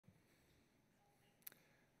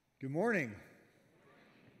Good morning.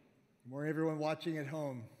 Good morning, everyone watching at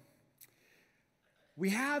home.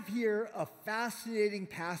 We have here a fascinating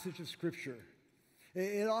passage of Scripture.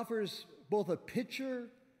 It offers both a picture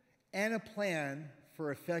and a plan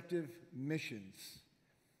for effective missions.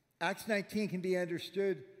 Acts 19 can be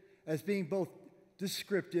understood as being both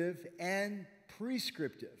descriptive and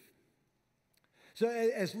prescriptive. So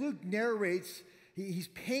as Luke narrates, he's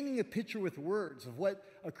painting a picture with words of what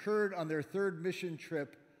occurred on their third mission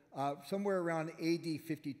trip somewhere around AD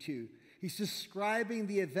 52. He's describing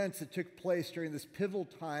the events that took place during this pivotal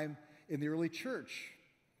time in the early church.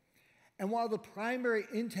 And while the primary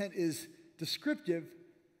intent is descriptive,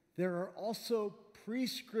 there are also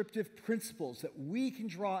prescriptive principles that we can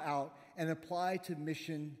draw out and apply to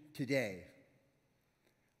mission today.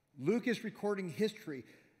 Luke is recording history,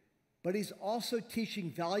 but he's also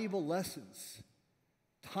teaching valuable lessons,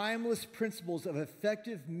 timeless principles of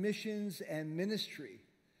effective missions and ministry,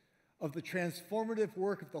 of the transformative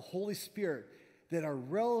work of the Holy Spirit that are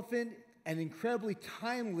relevant and incredibly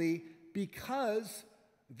timely because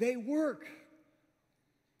they work.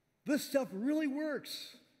 This stuff really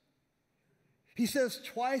works. He says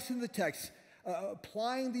twice in the text,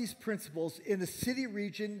 applying these principles in a city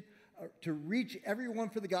region to reach everyone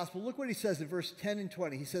for the gospel. Look what he says in verse 10 and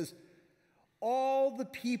 20. He says, all the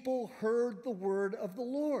people heard the word of the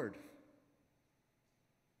Lord.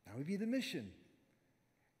 That would be the mission.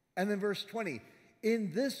 And then verse 20,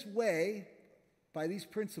 in this way, by these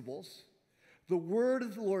principles, the word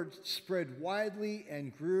of the Lord spread widely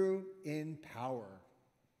and grew in power.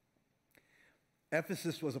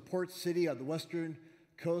 Ephesus was a port city on the western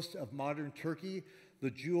coast of modern Turkey,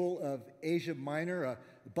 the jewel of Asia Minor, a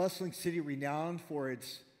bustling city renowned for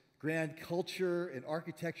its grand culture and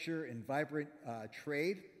architecture and vibrant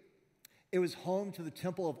trade. It was home to the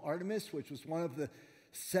Temple of Artemis, which was one of the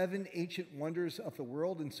 7 ancient wonders of the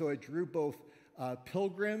world, and so it drew both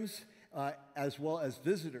pilgrims as well as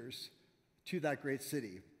visitors to that great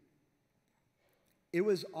city. It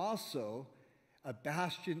was also a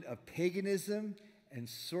bastion of paganism and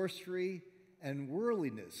sorcery and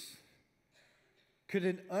worldliness. Could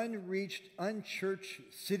an unreached, unchurched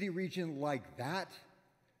city region like that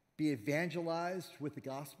be evangelized with the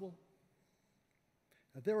gospel?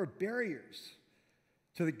 Now, there were barriers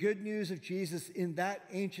to the good news of Jesus in that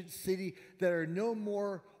ancient city that are no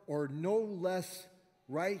more or no less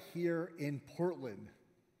right here in Portland.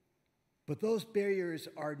 But those barriers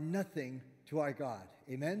are nothing to our God.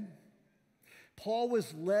 Amen? Paul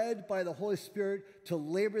was led by the Holy Spirit to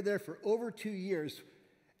labor there for over 2 years.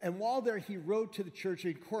 And while there, he wrote to the church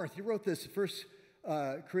in Corinth. He wrote this,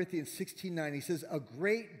 1 Corinthians 16:9. He says, a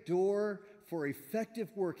great door for effective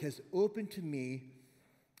work has opened to me,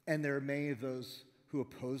 and there are many of those who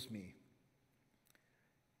oppose me.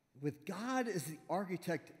 With God as the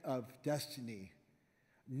architect of destiny,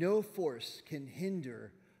 no force can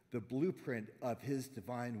hinder the blueprint of his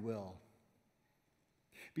divine will.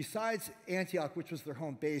 Besides Antioch, which was their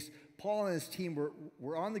home base, Paul and his team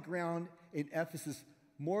were on the ground in Ephesus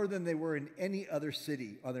more than they were in any other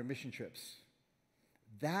city on their mission trips.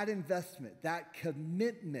 That investment, that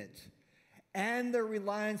commitment, and their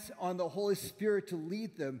reliance on the Holy Spirit to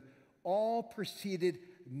lead them all preceded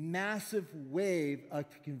massive wave of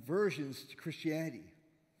conversions to Christianity,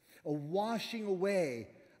 a washing away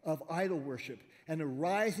of idol worship, and a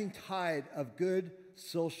rising tide of good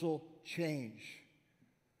social change.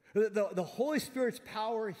 The Holy Spirit's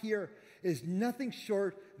power here is nothing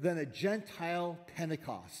short than a Gentile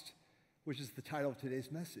Pentecost, which is the title of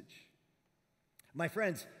today's message. My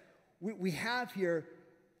friends, we have here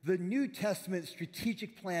the New Testament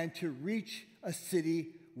strategic plan to reach a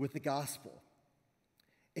city with the gospel.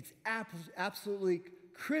 It's absolutely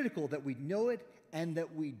critical that we know it and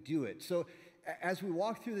that we do it. So as we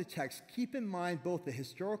walk through the text, keep in mind both the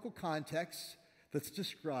historical context that's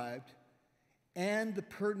described and the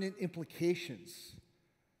pertinent implications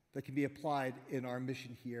that can be applied in our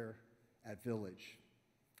mission here at Village.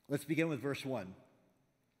 Let's begin with verse 1.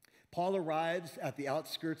 Paul arrives at the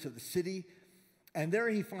outskirts of the city, and there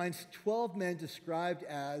he finds 12 men described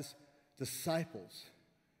as disciples,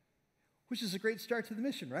 which is a great start to the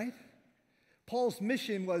mission, right? Paul's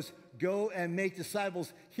mission was go and make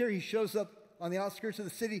disciples. Here he shows up on the outskirts of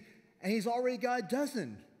the city, and he's already got a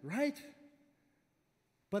dozen, right?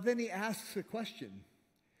 But then he asks a question.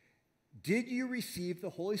 Did you receive the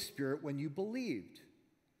Holy Spirit when you believed?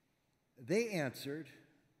 They answered,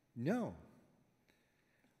 no.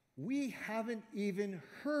 We haven't even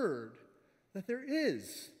heard that there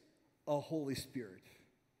is a Holy Spirit.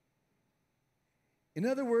 In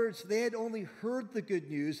other words, they had only heard the good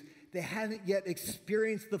news. They hadn't yet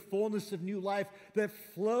experienced the fullness of new life that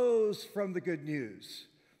flows from the good news.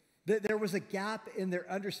 That there was a gap in their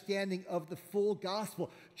understanding of the full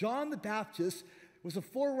gospel. John the Baptist was a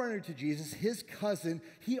forerunner to Jesus, his cousin.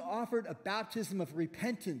 He offered a baptism of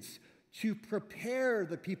repentance to prepare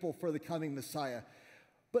the people for the coming Messiah.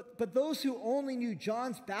 But those who only knew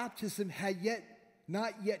John's baptism had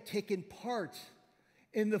not yet taken part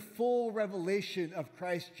in the full revelation of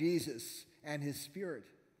Christ Jesus and his Spirit.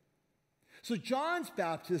 So John's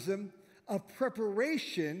baptism of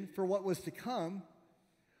preparation for what was to come,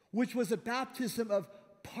 which was a baptism of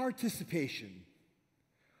participation,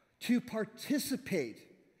 to participate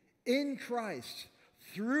in Christ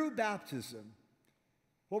through baptism.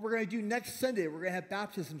 What we're going to do next Sunday, we're going to have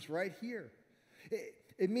baptisms right here.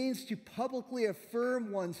 It means to publicly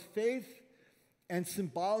affirm one's faith and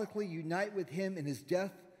symbolically unite with him in his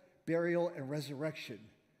death, burial, and resurrection.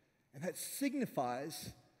 And that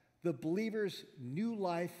signifies the believer's new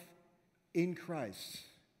life in Christ.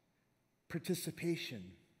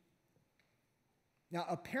 Participation. Now,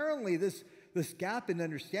 apparently, this gap in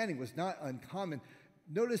understanding was not uncommon.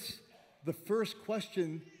 Notice the first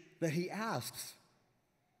question that he asks.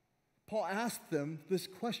 Paul asked them this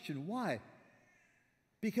question, why?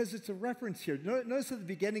 Because it's a reference here. Notice at the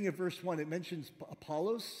beginning of verse 1, it mentions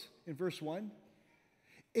Apollos in verse 1.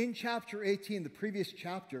 In chapter 18, the previous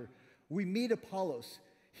chapter, we meet Apollos.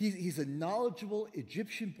 He's a knowledgeable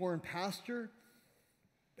Egyptian-born pastor,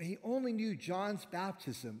 but he only knew John's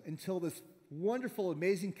baptism until this wonderful,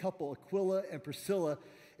 amazing couple, Aquila and Priscilla,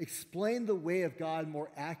 explained the way of God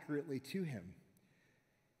more accurately to him.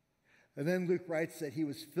 And then Luke writes that he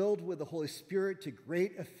was filled with the Holy Spirit to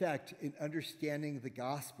great effect in understanding the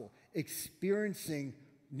gospel, experiencing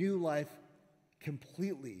new life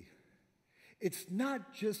completely. It's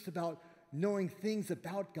not just about knowing things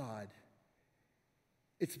about God.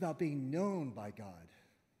 It's about being known by God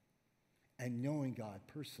and knowing God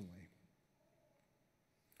personally.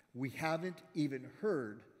 We haven't even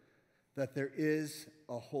heard that there is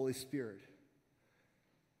a Holy Spirit.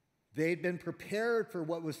 They'd been prepared for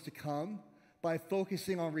what was to come by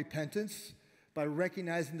focusing on repentance, by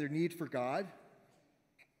recognizing their need for God.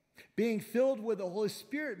 Being filled with the Holy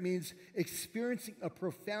Spirit means experiencing a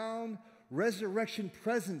profound resurrection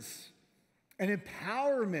presence and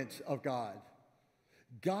empowerment of God,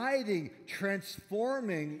 guiding,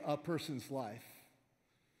 transforming a person's life.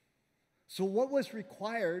 So what was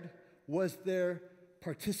required was their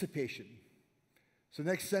participation. So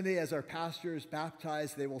next Sunday, as our pastor is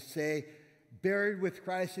baptized, they will say, buried with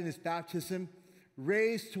Christ in his baptism,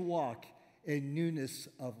 raised to walk in newness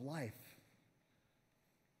of life.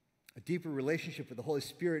 A deeper relationship with the Holy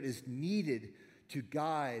Spirit is needed to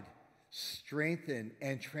guide, strengthen,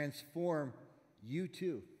 and transform you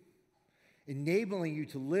too, enabling you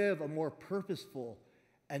to live a more purposeful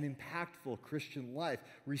and impactful Christian life.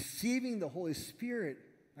 Receiving the Holy Spirit,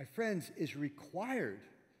 my friends, is required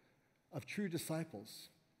of true disciples.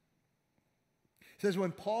 It says,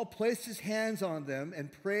 when Paul placed his hands on them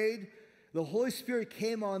and prayed, the Holy Spirit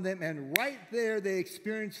came on them, and right there they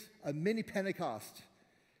experienced a mini Pentecost.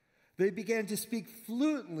 They began to speak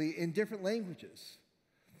fluently in different languages.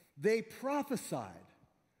 They prophesied.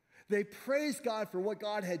 They praised God for what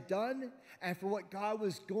God had done and for what God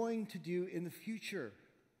was going to do in the future.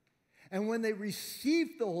 And when they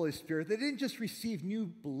received the Holy Spirit, they didn't just receive new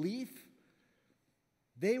belief.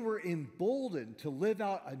 They were emboldened to live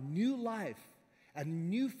out a new life, a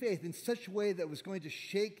new faith in such a way that was going to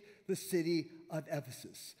shake the city of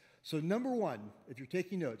Ephesus. So number one, if you're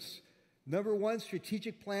taking notes, number one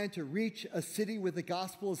strategic plan to reach a city with the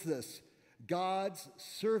gospel is this: God's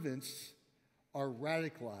servants are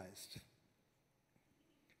radicalized.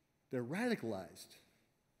 They're radicalized.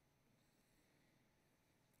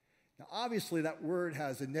 Now, obviously, that word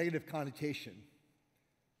has a negative connotation.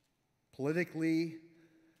 Politically,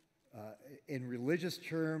 in religious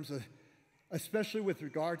terms, especially with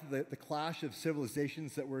regard to the clash of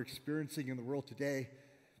civilizations that we're experiencing in the world today.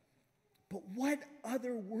 But what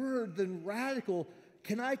other word than radical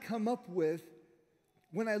can I come up with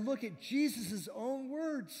when I look at Jesus' own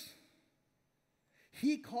words?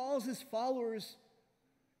 He calls his followers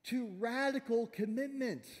to radical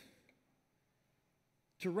commitment,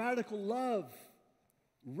 to radical love,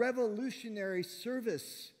 revolutionary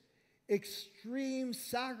service, extreme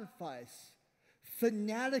sacrifice,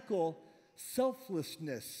 fanatical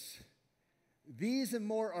selflessness. These and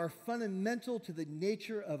more are fundamental to the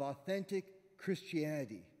nature of authentic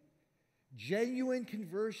Christianity. Genuine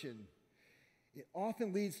conversion, it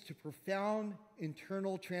often leads to profound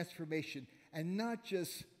internal transformation and not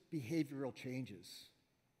just behavioral changes,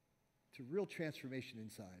 to real transformation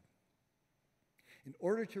inside. In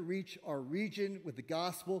order to reach our region with the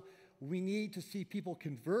gospel, we need to see people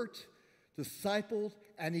convert, discipled,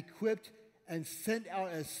 and equipped and sent out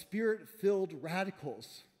as spirit-filled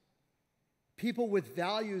radicals. People with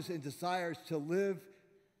values and desires to live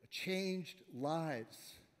changed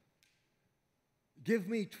lives. Give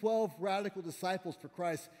me 12 radical disciples for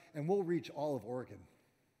Christ, and we'll reach all of Oregon.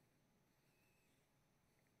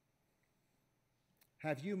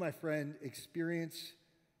 Have you, my friend, experienced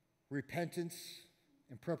repentance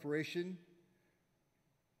and preparation?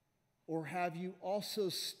 Or have you also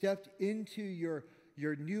stepped into your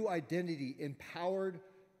new identity, empowered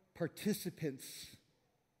participants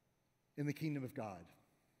in the kingdom of God?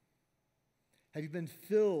 Have you been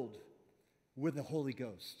filled with the Holy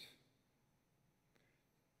Ghost?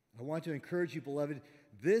 I want to encourage you, beloved,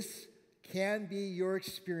 this can be your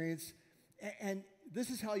experience, and this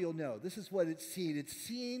is how you'll know. This is what it's seen. It's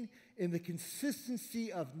seen in the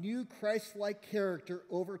consistency of new Christ-like character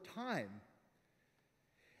over time.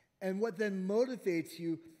 And what then motivates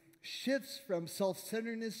you shifts from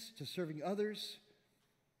self-centeredness to serving others,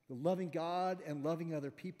 the loving God and loving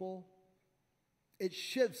other people. It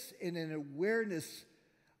shifts in an awareness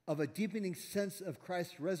of a deepening sense of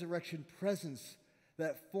Christ's resurrection presence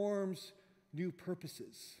that forms new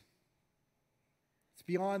purposes. It's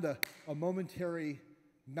beyond a momentary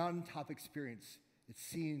mountaintop experience. It's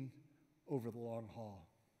seen over the long haul.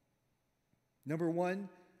 Number one,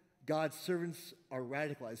 God's servants are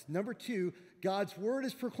radicalized. Number two, God's word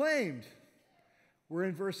is proclaimed. We're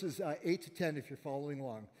in verses 8 to 10 if you're following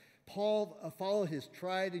along. Paul followed his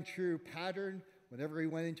tried and true pattern. Whenever he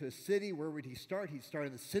went into a city, where would he start? He'd start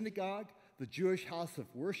in the synagogue, the Jewish house of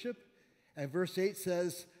worship. And verse 8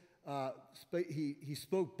 says, he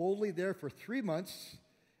spoke boldly there for 3 months,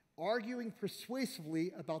 arguing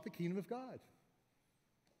persuasively about the kingdom of God.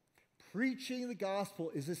 Preaching the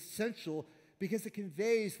gospel is essential because it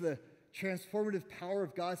conveys the transformative power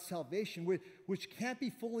of God's salvation, which can't be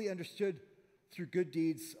fully understood through good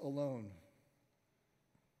deeds alone.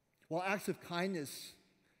 While acts of kindness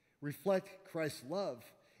reflect Christ's love,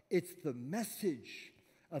 it's the message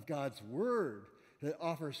of God's word that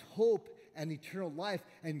offers hope and eternal life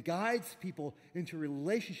and guides people into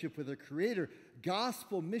relationship with their Creator.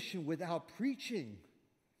 Gospel mission without preaching.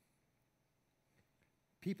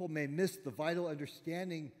 People may miss the vital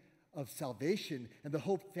understanding of salvation and the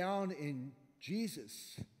hope found in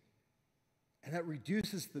Jesus. And that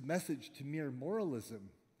reduces the message to mere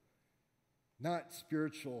moralism, not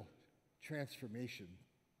spiritual transformation.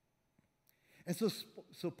 And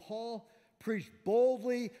so Paul preached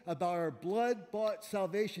boldly about our blood-bought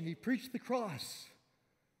salvation. He preached the cross.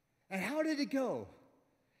 And how did it go?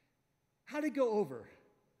 How did it go over?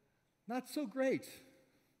 Not so great.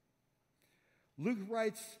 Luke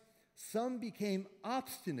writes, some became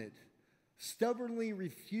obstinate, stubbornly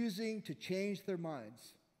refusing to change their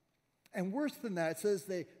minds. And worse than that, it says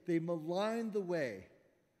they maligned the way.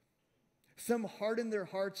 Some hardened their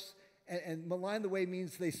hearts, and maligned the way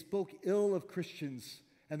means they spoke ill of Christians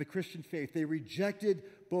and the Christian faith. They rejected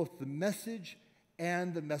both the message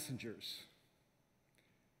and the messengers.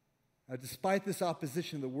 Now, despite this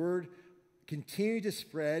opposition, the word continued to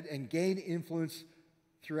spread and gain influence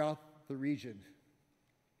throughout the region.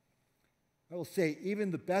 I will say,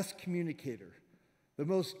 even the best communicator, the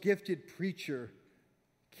most gifted preacher,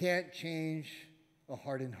 can't change a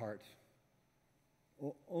hardened heart.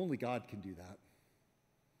 Only God can do that.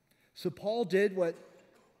 So Paul did what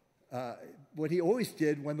he always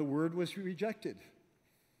did when the word was rejected.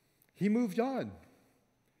 He moved on.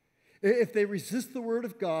 If they resist the word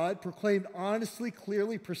of God, proclaimed honestly,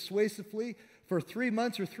 clearly, persuasively for 3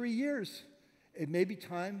 months or 3 years, it may be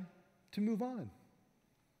time to move on.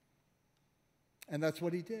 And that's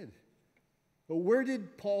what he did. But where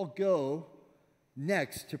did Paul go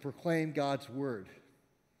next to proclaim God's word?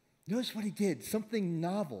 Notice what he did, something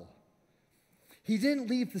novel. He didn't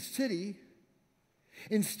leave the city.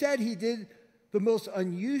 Instead, he did the most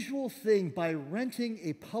unusual thing by renting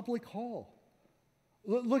a public hall.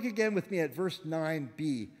 Look again with me at verse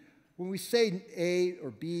 9b. When we say A or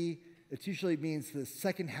B, it usually means the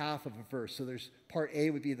second half of a verse. So there's part A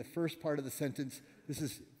would be the first part of the sentence. This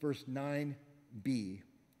is verse 9b. It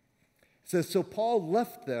says, so Paul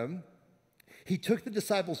left them. He took the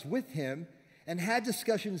disciples with him and had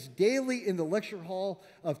discussions daily in the lecture hall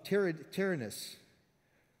of Tyrannus.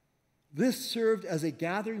 This served as a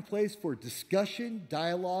gathering place for discussion,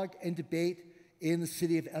 dialogue, and debate in the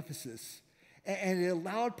city of Ephesus. And it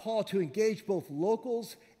allowed Paul to engage both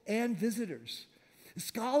locals and visitors.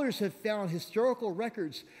 Scholars have found historical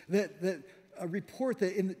records that a report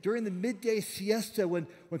that during the midday siesta, when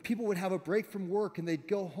people would have a break from work and they'd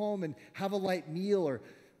go home and have a light meal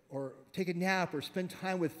or take a nap or spend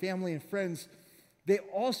time with family and friends, they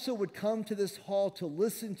also would come to this hall to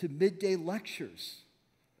listen to midday lectures.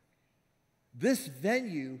 This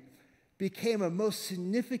venue became a most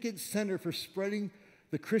significant center for spreading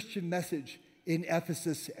the Christian message in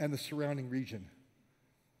Ephesus and the surrounding region.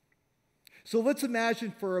 So let's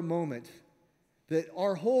imagine for a moment that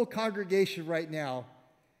our whole congregation right now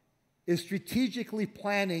is strategically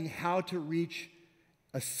planning how to reach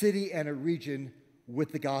a city and a region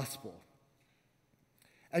with the gospel.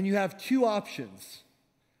 And you have two options.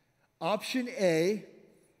 Option A,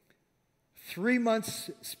 3 months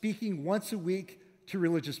speaking once a week to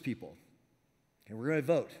religious people. And we're going to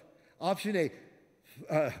vote. Option A,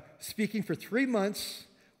 speaking for 3 months,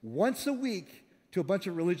 once a week to a bunch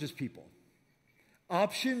of religious people.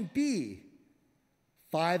 Option B,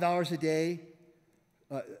 5 hours a day,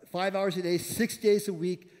 6 days a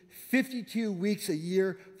week, 52 weeks a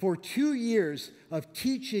year for 2 years of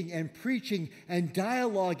teaching and preaching and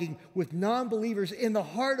dialoguing with non-believers in the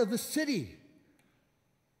heart of the city.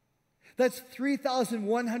 That's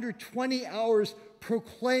 3,120 hours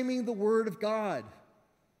proclaiming the Word of God.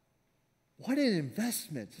 What an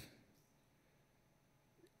investment.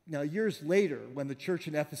 Now, years later, when the church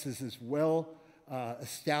in Ephesus is well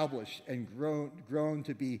established and grown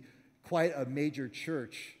to be quite a major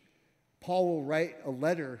church, Paul will write a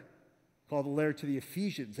letter called the letter to the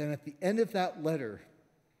Ephesians. And at the end of that letter,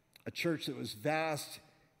 a church that was vast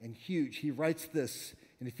and huge, he writes this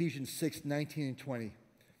in Ephesians 6, 19 and 20.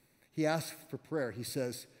 He asks for prayer. He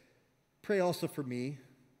says, "Pray also for me,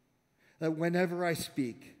 that whenever I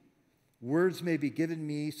speak, words may be given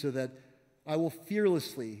me so that I will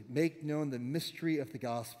fearlessly make known the mystery of the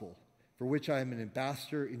gospel, for which I am an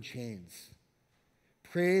ambassador in chains.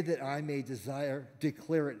 Pray that I may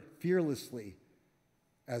declare it fearlessly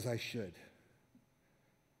as I should."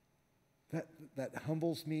 That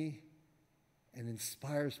humbles me and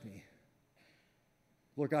inspires me.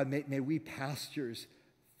 Lord God, may we pastors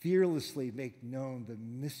fearlessly make known the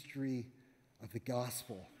mystery of the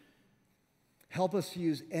gospel. Help us to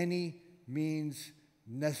use any means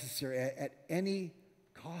necessary at any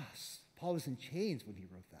cost. Paul was in chains when he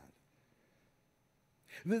wrote that.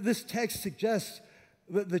 This text suggests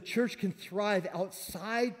that the church can thrive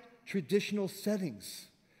outside traditional settings.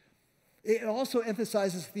 It also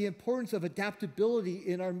emphasizes the importance of adaptability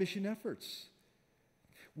in our mission efforts.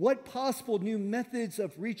 What possible new methods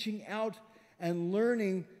of reaching out and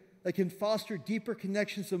learning that can foster deeper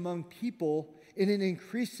connections among people in an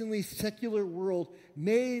increasingly secular world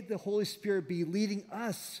may the Holy Spirit be leading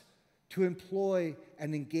us to employ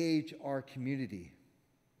and engage our community?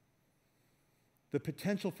 The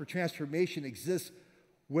potential for transformation exists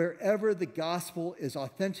wherever the gospel is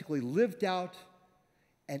authentically lived out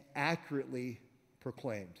and accurately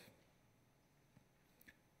proclaimed.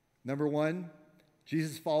 Number one,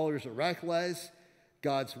 Jesus' followers are radicalized,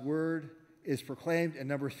 God's word is proclaimed, and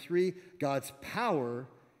number three, God's power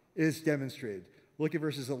is demonstrated. Look at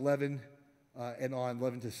verses 11 and on,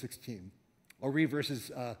 11 to 16. I'll read verses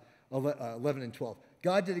 11 and 12.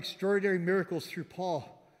 God did extraordinary miracles through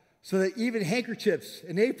Paul, so that even handkerchiefs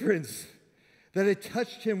and aprons that had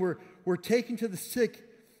touched him were taken to the sick,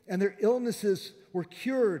 and their illnesses were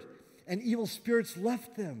cured, and evil spirits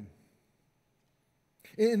left them.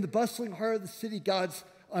 In the bustling heart of the city, God's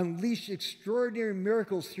unleashed extraordinary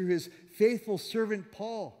miracles through his faithful servant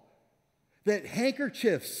Paul, that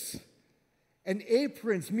handkerchiefs and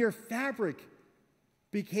aprons, mere fabric,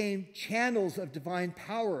 became channels of divine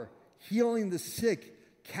power, healing the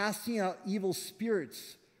sick, casting out evil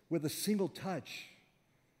spirits with a single touch.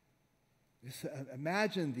 Just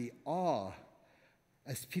imagine the awe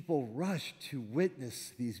as people rush to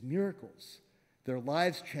witness these miracles, their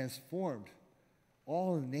lives transformed,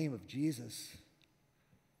 all in the name of Jesus.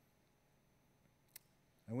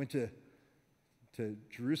 I went to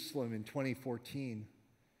Jerusalem in 2014.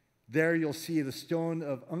 There you'll see the stone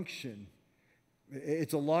of unction.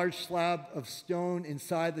 It's a large slab of stone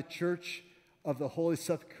inside the church of the Holy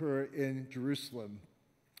Sepulchre in Jerusalem.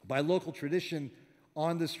 By local tradition,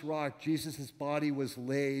 on this rock, Jesus' body was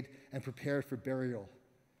laid and prepared for burial.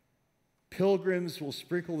 Pilgrims will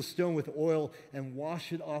sprinkle the stone with oil and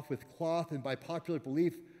wash it off with cloth, and by popular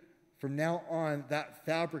belief, from now on, that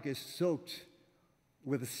fabric is soaked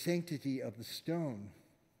with the sanctity of the stone.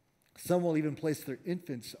 Some will even place their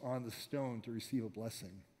infants on the stone to receive a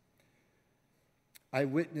blessing. I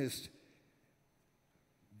witnessed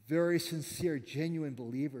very sincere, genuine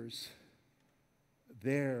believers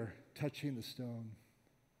there touching the stone.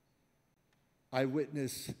 I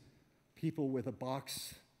witnessed people with a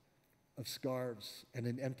box of scarves and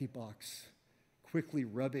an empty box, quickly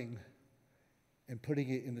rubbing and putting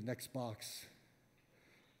it in the next box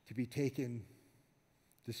to be taken,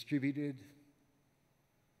 distributed,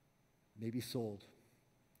 maybe sold.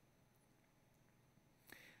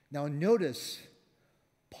 Now notice,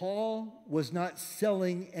 Paul was not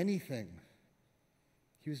selling anything.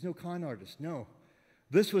 He was no con artist, no.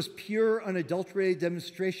 This was pure, unadulterated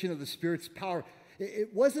demonstration of the Spirit's power.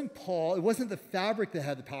 It wasn't Paul, it wasn't the fabric that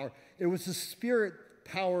had the power, it was the Spirit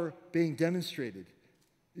power being demonstrated.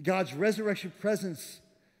 God's resurrection presence,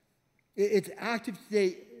 it's active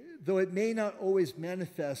today, though it may not always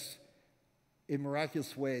manifest in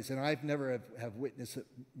miraculous ways. And I've never have witnessed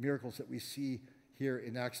miracles that we see here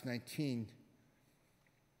in Acts 19.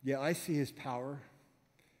 Yeah, I see his power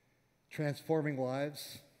transforming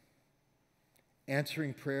lives,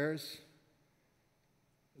 answering prayers,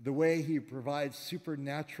 the way he provides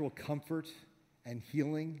supernatural comfort and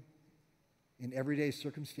healing in everyday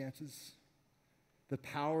circumstances, the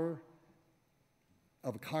power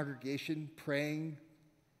of a congregation praying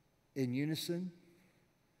in unison.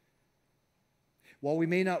 While we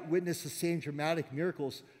may not witness the same dramatic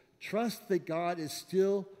miracles, trust that God is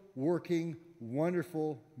still working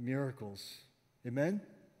wonderful miracles. Amen?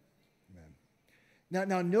 Amen.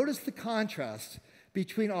 Now notice the contrast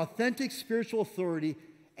between authentic spiritual authority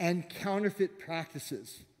and counterfeit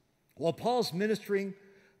practices. While Paul's ministering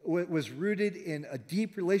was rooted in a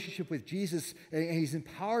deep relationship with Jesus, and he's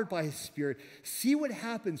empowered by his Spirit, see what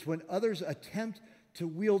happens when others attempt to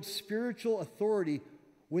wield spiritual authority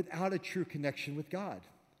without a true connection with God.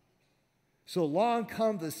 So along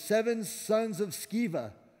come the 7 sons of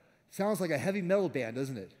Sceva. Sounds like a heavy metal band,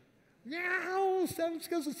 doesn't it? Meow, 7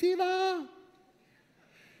 sons of Sceva.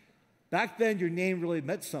 Back then, your name really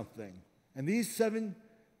meant something. And these 7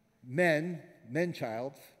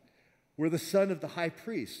 men-child, were the son of the high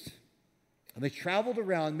priest. And they traveled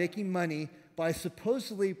around making money by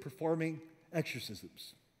supposedly performing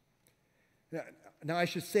exorcisms. Now I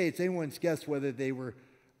should say it's anyone's guess whether they were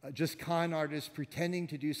just con artists pretending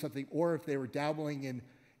to do something or if they were dabbling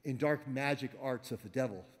in dark magic arts of the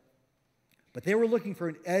devil. But they were looking for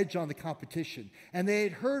an edge on the competition. And they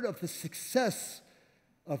had heard of the success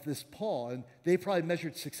of this Paul. And they probably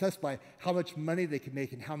measured success by how much money they could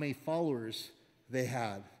make and how many followers they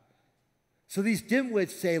had. So these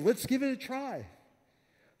dimwits say, let's give it a try.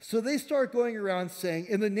 So they start going around saying,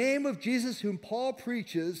 in the name of Jesus whom Paul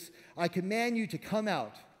preaches, I command you to come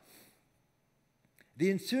out.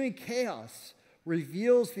 The ensuing chaos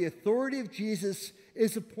reveals the authority of Jesus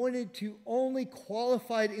is appointed to only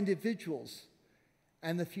qualified individuals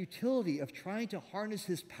and the futility of trying to harness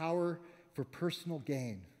his power for personal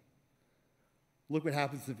gain. Look what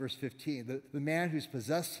happens in verse 15. The man who's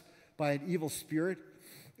possessed by an evil spirit,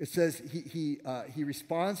 it says he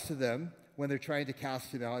responds to them when they're trying to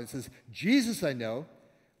cast him out. It says, Jesus I know,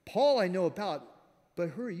 Paul I know about, but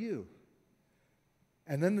who are you?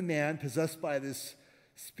 And then the man possessed by this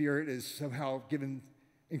spirit is somehow given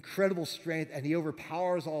incredible strength, and he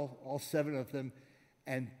overpowers all 7 of them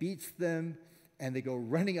and beats them, and they go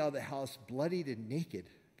running out of the house bloodied and naked,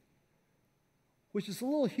 which is a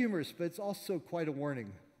little humorous, but it's also quite a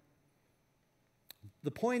warning.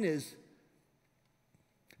 The point is,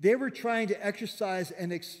 they were trying to exercise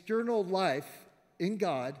an external life in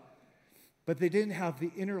God, but they didn't have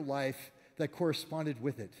the inner life that corresponded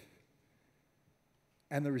with it.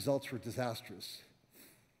 And the results were disastrous.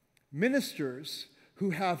 Ministers who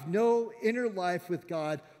have no inner life with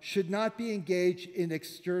God should not be engaged in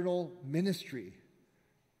external ministry.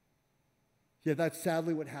 Yet that's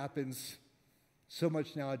sadly what happens so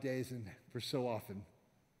much nowadays and for so often.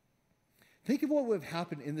 Think of what would have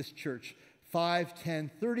happened in this church 5,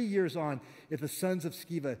 10, 30 years on if the sons of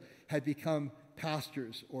Sceva had become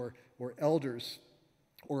pastors or elders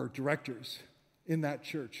or directors in that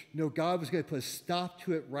church. No, God was going to put a stop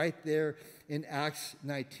to it right there in Acts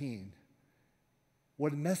 19.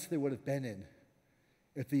 What a mess they would have been in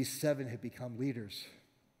if these 7 had become leaders.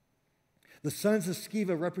 The sons of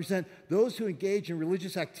Sceva represent those who engage in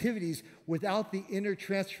religious activities without the inner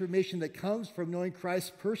transformation that comes from knowing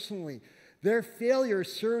Christ personally. Their failure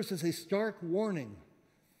serves as a stark warning.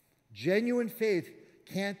 Genuine faith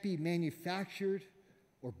can't be manufactured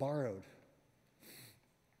or borrowed.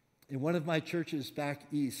 In one of my churches back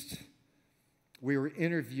east, we were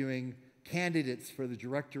interviewing candidates for the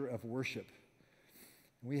director of worship.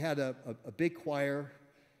 We had a big choir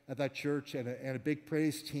at that church and a big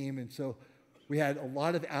praise team, and so we had a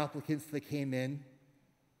lot of applicants that came in.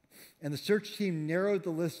 And the search team narrowed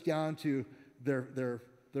the list down to their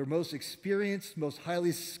most experienced, most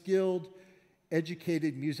highly skilled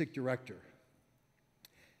educated music director.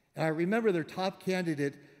 And I remember their top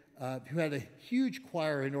candidate, who had a huge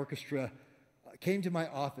choir and orchestra, came to my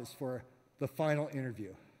office for the final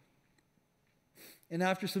interview. And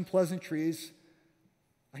after some pleasantries,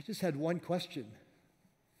 I just had one question.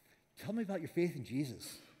 Tell me about your faith in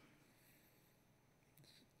Jesus.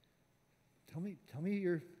 Tell me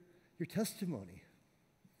your testimony.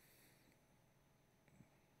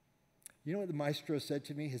 You know what the maestro said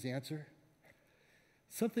to me, his answer?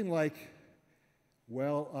 Something like,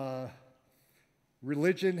 well,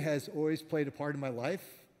 religion has always played a part in my life.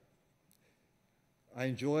 I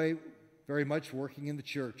enjoy very much working in the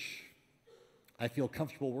church. I feel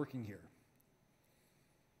comfortable working here.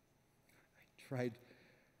 I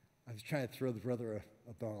was trying to throw the brother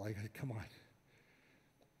a bone. Like, come on.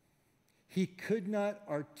 He could not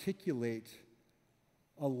articulate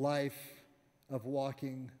a life of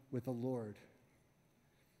walking with the Lord.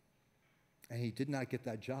 And he did not get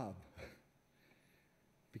that job.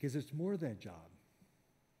 Because it's more than a job.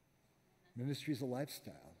 Ministry is a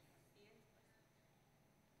lifestyle.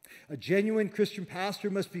 A genuine Christian pastor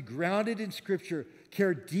must be grounded in Scripture,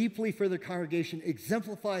 care deeply for their congregation,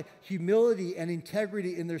 exemplify humility and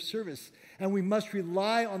integrity in their service. And we must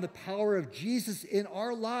rely on the power of Jesus in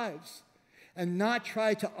our lives and not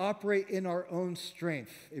try to operate in our own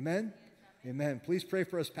strength. Amen? Amen. Please pray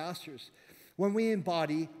for us pastors. When we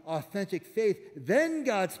embody authentic faith, then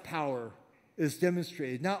God's power is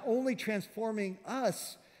demonstrated, not only transforming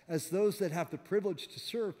us as those that have the privilege to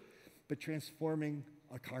serve, but transforming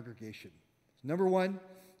a congregation. So number one,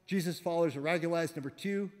 Jesus' followers are regularized. Number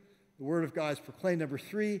two, the word of God is proclaimed. Number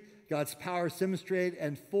three, God's power is demonstrated.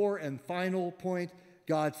 And four, and final point,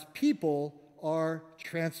 God's people are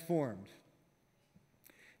transformed.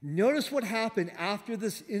 Notice what happened after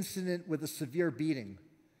this incident with a severe beating.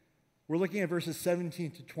 We're looking at verses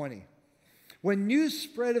 17 to 20. When news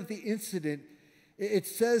spread of the incident, it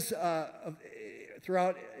says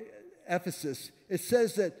throughout Ephesus, it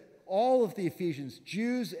says that all of the Ephesians,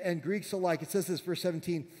 Jews and Greeks alike, it says this, verse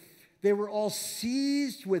 17, they were all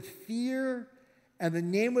seized with fear, and the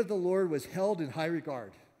name of the Lord was held in high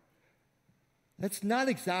regard. That's not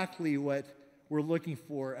exactly what we're looking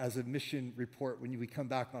for as a mission report when we come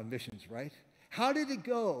back on missions, right? How did it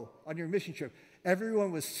go on your mission trip?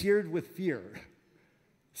 Everyone was seared with fear.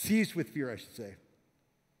 Seized with fear, I should say.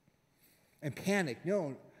 And panic.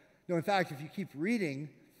 No, in fact, if you keep reading,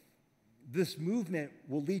 this movement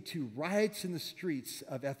will lead to riots in the streets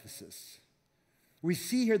of Ephesus. We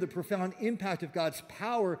see here the profound impact of God's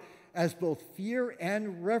power as both fear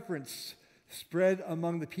and reverence spread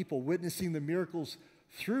among the people, witnessing the miracles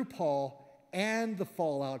through Paul and the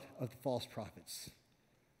fallout of the false prophets,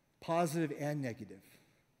 positive and negative.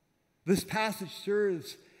 This passage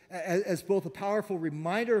serves as both a powerful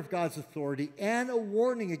reminder of God's authority and a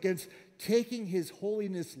warning against taking his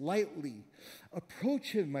holiness lightly.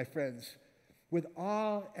 Approach him, my friends, with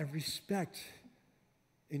awe and respect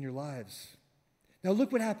in your lives. Now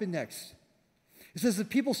look what happened next. It says the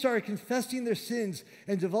people started confessing their sins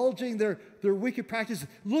and divulging their wicked practices.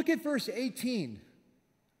 Look at verse 18.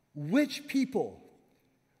 Which people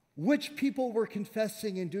were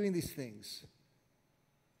confessing and doing these things?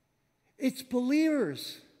 It's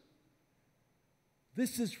believers.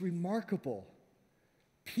 This is remarkable.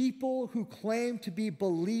 People who claim to be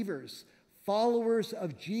believers, followers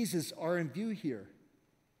of Jesus, are in view here.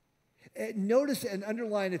 Notice and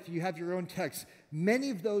underline, if you have your own text, many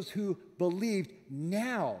of those who believed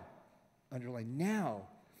now, underline now,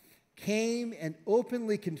 came and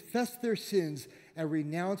openly confessed their sins and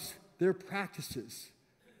renounced their practices.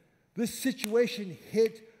 This situation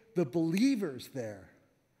hit the believers there.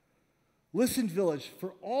 Listen, village,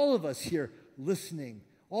 for all of us here listening,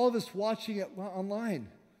 all of us watching it online,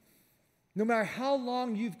 no matter how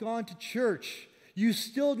long you've gone to church, you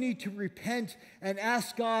still need to repent and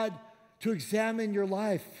ask God to examine your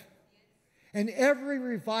life. And every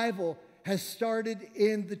revival has started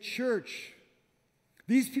in the church.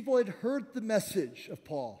 These people had heard the message of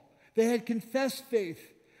Paul. They had confessed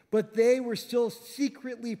faith, but they were still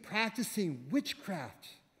secretly practicing witchcraft.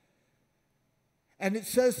 And it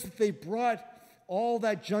says that they brought all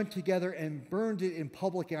that junk together and burned it in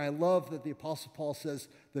public. And I love that the Apostle Paul says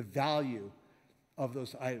the value of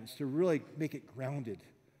those items, to really make it grounded.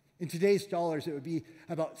 In today's dollars, it would be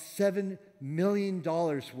about $7 million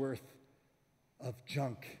worth of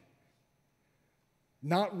junk.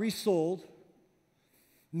 Not resold,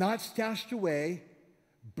 not stashed away,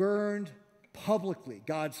 burned publicly.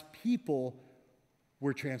 God's people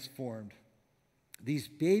were transformed. These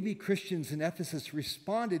baby Christians in Ephesus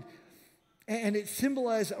responded, and it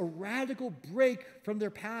symbolized a radical break from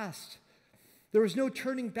their past. There was no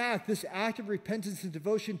turning back. This act of repentance and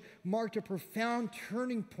devotion marked a profound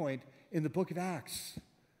turning point in the book of Acts.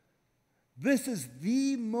 This is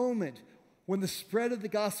the moment when the spread of the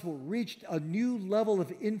gospel reached a new level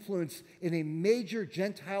of influence in a major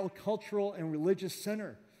Gentile cultural and religious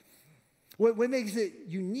center. What makes it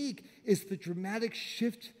unique is the dramatic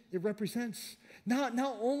shift it represents. Not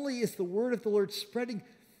only is the word of the Lord spreading,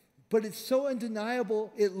 but it's so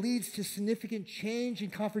undeniable it leads to significant change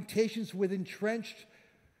and confrontations with entrenched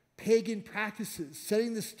pagan practices,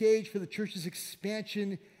 setting the stage for the church's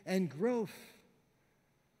expansion and growth.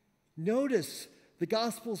 Notice the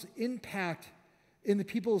gospel's impact in the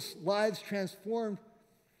people's lives transformed,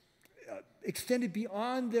 extended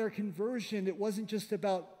beyond their conversion. It wasn't just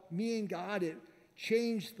about me and God, it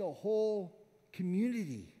changed the whole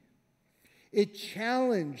community. It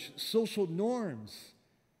challenged social norms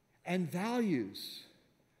and values.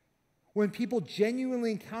 When people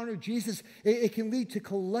genuinely encounter Jesus, it can lead to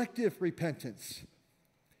collective repentance.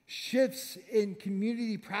 Shifts in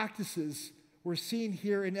community practices were seen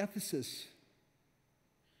here in Ephesus.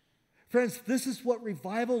 Friends, this is what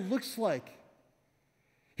revival looks like.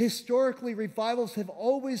 Historically, revivals have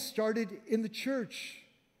always started in the church.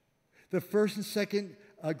 The First and Second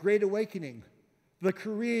Great Awakening, the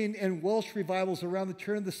Korean and Welsh revivals around the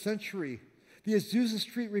turn of the century, the Azusa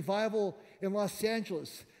Street revival in Los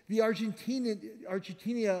Angeles, the Argentina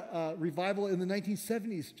revival in the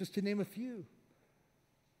 1970s, just to name a few.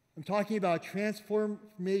 I'm talking about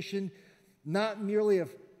transformation not merely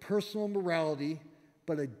of personal morality,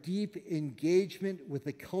 but a deep engagement with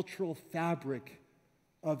the cultural fabric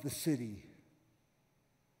of the city.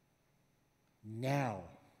 Now,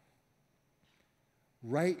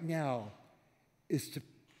 right now, is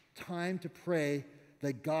time to pray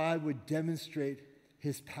that God would demonstrate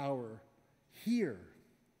his power here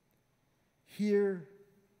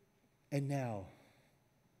and now.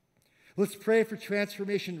 Let's pray for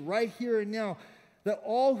transformation right here and now, that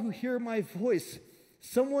all who hear my voice,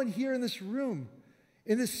 someone here in this room,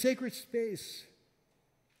 in this sacred space,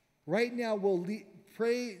 right now will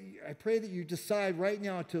pray. I pray that you decide right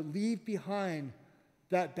now to leave behind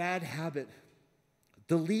that bad habit.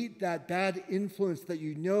 Delete that bad influence that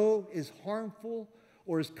you know is harmful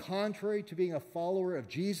or is contrary to being a follower of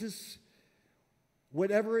Jesus.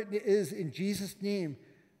 Whatever it is, in Jesus' name,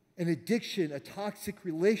 an addiction, a toxic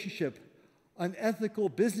relationship, unethical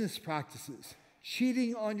business practices,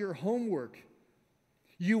 cheating on your homework.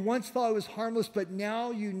 You once thought it was harmless, but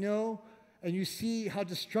now you know and you see how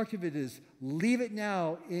destructive it is. Leave it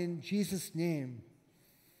now in Jesus' name.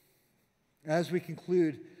 As we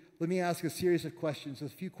conclude, let me ask a series of questions, a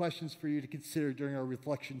few questions for you to consider during our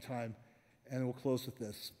reflection time, and we'll close with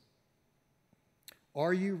this.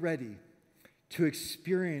 Are you ready to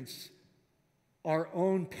experience our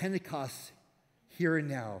own Pentecost here and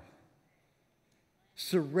now?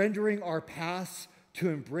 Surrendering our past to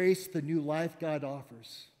embrace the new life God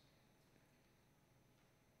offers.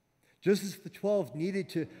 Just as the 12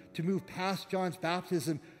 needed to move past John's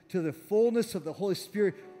baptism to the fullness of the Holy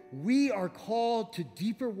Spirit, we are called to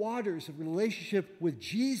deeper waters of relationship with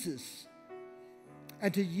Jesus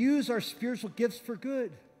and to use our spiritual gifts for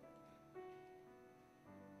good.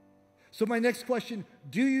 So my next question,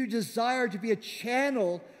 do you desire to be a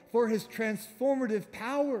channel for his transformative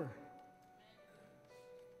power?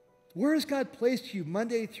 Where has God placed you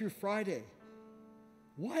Monday through Friday?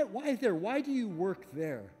 Why there? Why do you work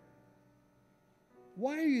there?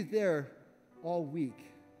 Why are you there all week?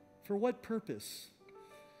 For what purpose?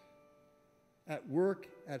 At work,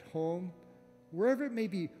 at home, wherever it may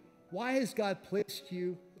be, why has God placed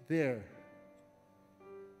you there?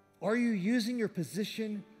 Are you using your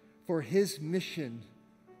position for his mission,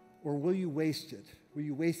 or will you waste it? Will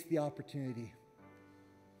you waste the opportunity?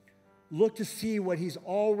 Look to see what he's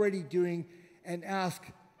already doing and ask,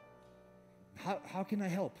 how can I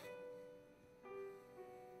help?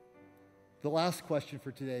 The last question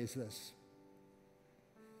for today is this.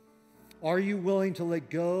 Are you willing to let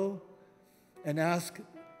go and ask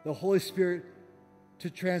the Holy Spirit to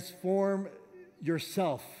transform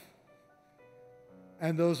yourself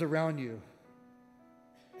and those around you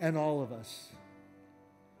and all of us?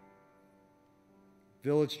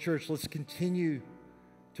 Village Church, let's continue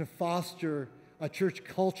to foster a church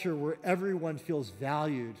culture where everyone feels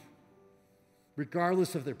valued,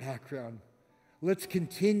 regardless of their background. Let's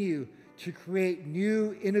continue to create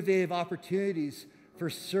new, innovative opportunities for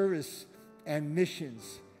service and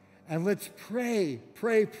missions. And let's pray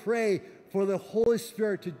for the Holy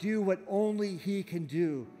Spirit to do what only he can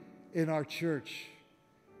do in our church.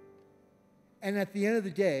 And at the end of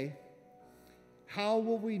the day, how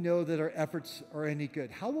will we know that our efforts are any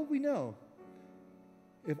good? How will we know?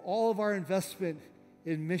 if all of our investment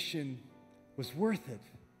in mission was worth it.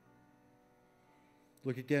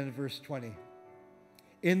 Look again at verse 20.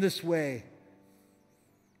 In this way,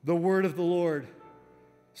 the word of the Lord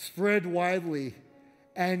spread widely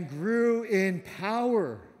and grew in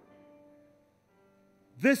power.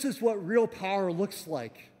 This is what real power looks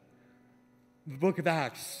like in the book of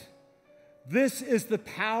Acts. This is the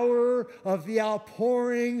power of the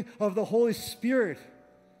outpouring of the Holy Spirit.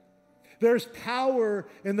 There's power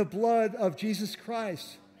in the blood of Jesus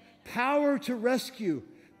Christ. Power to rescue,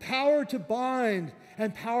 power to bind,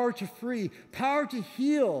 and power to free, power to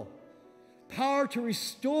heal, power to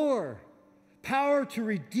restore, power to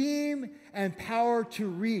redeem, and power to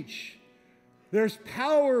reach. There's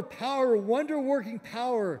power, wonder-working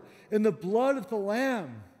power in the blood of the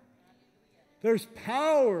Lamb. There's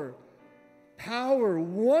power,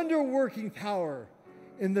 wonder-working power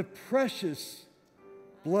in the precious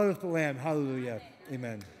blood of the Lamb. Hallelujah.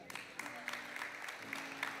 Amen.